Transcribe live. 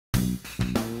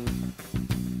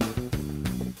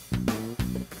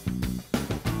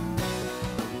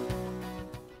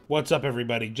What's up,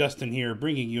 everybody? Justin here,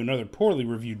 bringing you another poorly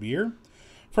reviewed beer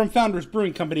from Founders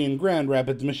Brewing Company in Grand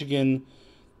Rapids, Michigan.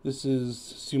 This is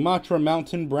Sumatra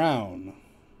Mountain Brown.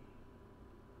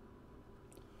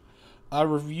 I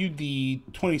reviewed the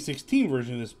 2016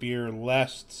 version of this beer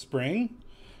last spring.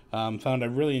 Found I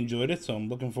really enjoyed it, so I'm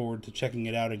looking forward to checking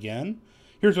it out again.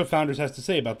 Here's what Founders has to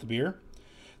say about the beer.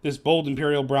 This bold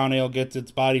Imperial Brown Ale gets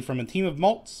its body from a team of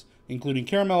malts, including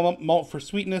caramel malt for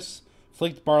sweetness,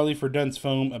 flaked barley for dense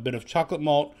foam, a bit of chocolate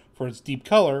malt for its deep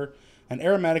color, and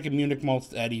aromatic and Munich malts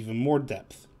to add even more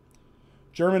depth.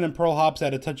 German and pearl hops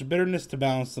add a touch of bitterness to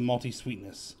balance the malty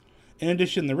sweetness. In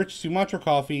addition, the rich Sumatra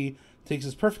coffee takes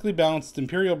this perfectly balanced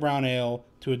Imperial Brown Ale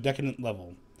to a decadent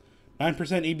level. 9%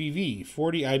 ABV,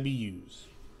 40 IBUs.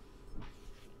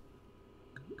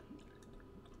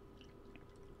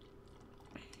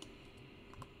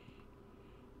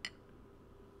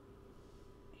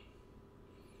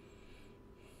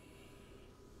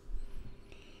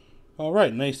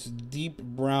 Alright, nice deep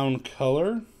brown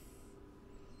color.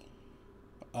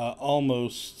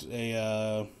 Almost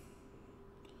a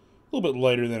little bit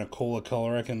lighter than a cola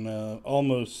color. I can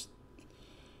almost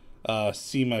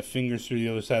see my fingers through the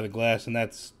other side of the glass, and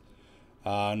that's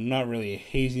not really a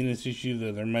haziness issue,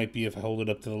 though there might be if I hold it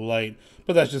up to the light,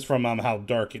 but that's just from how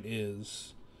dark it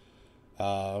is.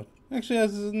 Actually,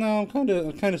 I'm kind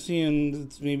of seeing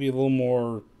it's maybe a little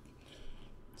more,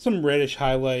 some reddish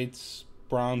highlights,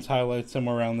 bronze highlights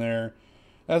somewhere around there.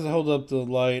 As I hold up to the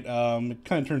light, it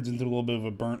kind of turns into a little bit of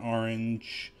a burnt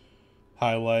orange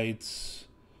highlights,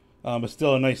 but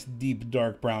still a nice deep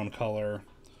dark brown color.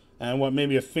 And what,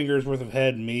 maybe a finger's worth of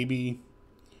head, maybe,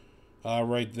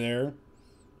 right there.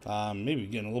 Maybe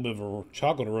getting a little bit of a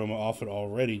chocolate aroma off it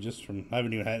already, just from, I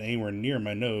haven't even had anywhere near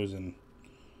my nose, and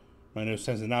my nose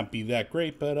tends to not be that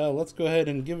great, but let's go ahead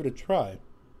and give it a try.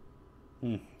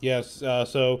 Yes,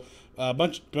 so a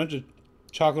bunch of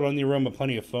chocolate on the aroma,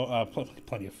 plenty of foam,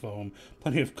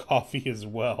 plenty of coffee as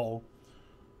well.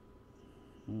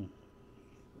 And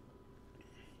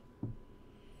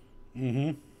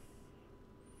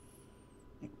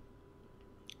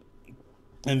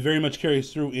very much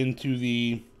carries through into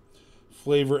the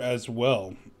flavor as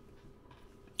well.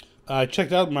 I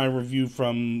checked out my review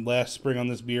from last spring on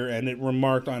this beer, and it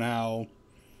remarked on how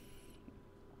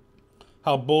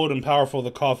bold and powerful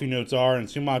the coffee notes are, and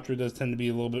Sumatra does tend to be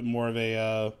a little bit more of a,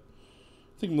 I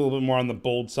think a little bit more on the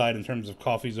bold side in terms of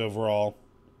coffees overall.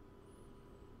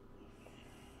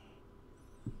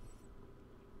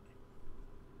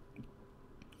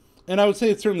 And I would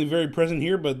say it's certainly very present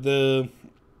here, but the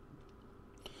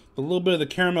little bit of the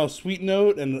caramel sweet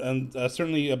note and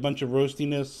certainly a bunch of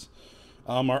roastiness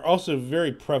are also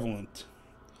very prevalent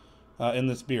in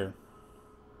this beer.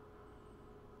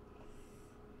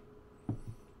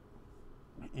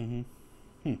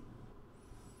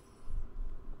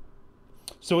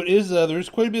 So it is. There's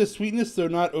quite a bit of sweetness, though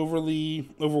not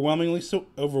overwhelmingly so.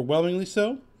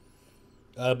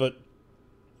 But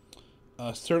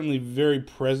certainly very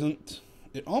present.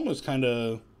 It almost kind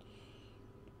of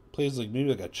plays like maybe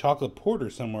like a chocolate porter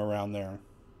somewhere around there.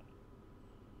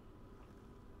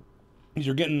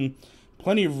 You're getting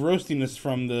plenty of roastiness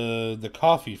from the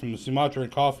coffee, from the Sumatran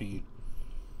coffee,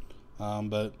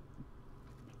 but.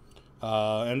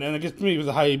 And I guess to me it was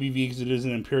a high ABV because it is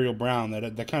an Imperial Brown.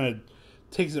 That kind of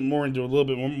takes it more into a little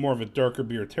bit more of a darker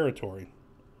beer territory.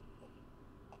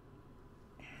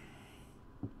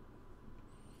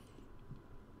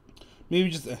 Maybe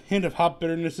just a hint of hop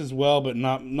bitterness as well, but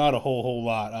not a whole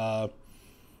lot.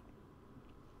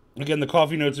 Again, the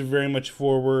coffee notes are very much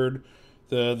forward.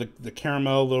 The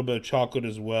caramel, a little bit of chocolate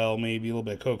as well. Maybe a little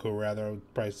bit of cocoa, rather, I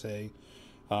would probably say.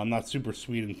 Not super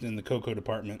sweet in the cocoa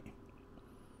department.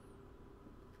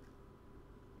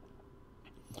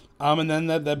 And then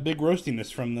that big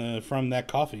roastiness from that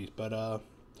coffee, but a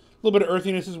little bit of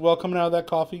earthiness as well coming out of that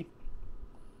coffee.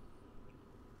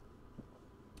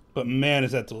 But man,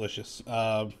 is that delicious!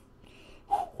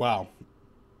 Wow,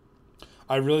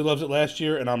 I really loved it last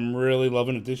year, and I'm really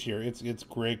loving it this year. It's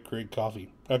great coffee,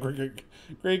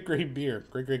 great beer,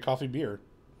 great coffee beer.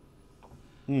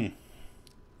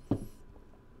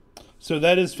 So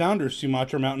that is Founders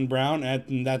Sumatra Mountain Brown,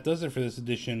 and that does it for this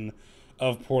edition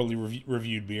of Poorly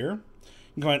Reviewed Beer.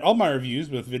 You can find all my reviews,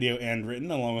 both video and written,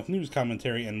 along with news,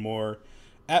 commentary, and more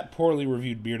at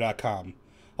poorlyreviewedbeer.com.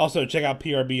 Also, check out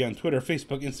PRB on Twitter,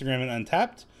 Facebook, Instagram, and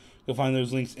Untappd. You'll find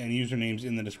those links and usernames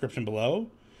in the description below. And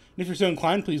if you're so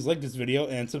inclined, please like this video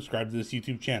and subscribe to this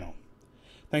YouTube channel.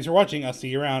 Thanks for watching. I'll see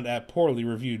you around at Poorly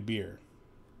Reviewed Beer.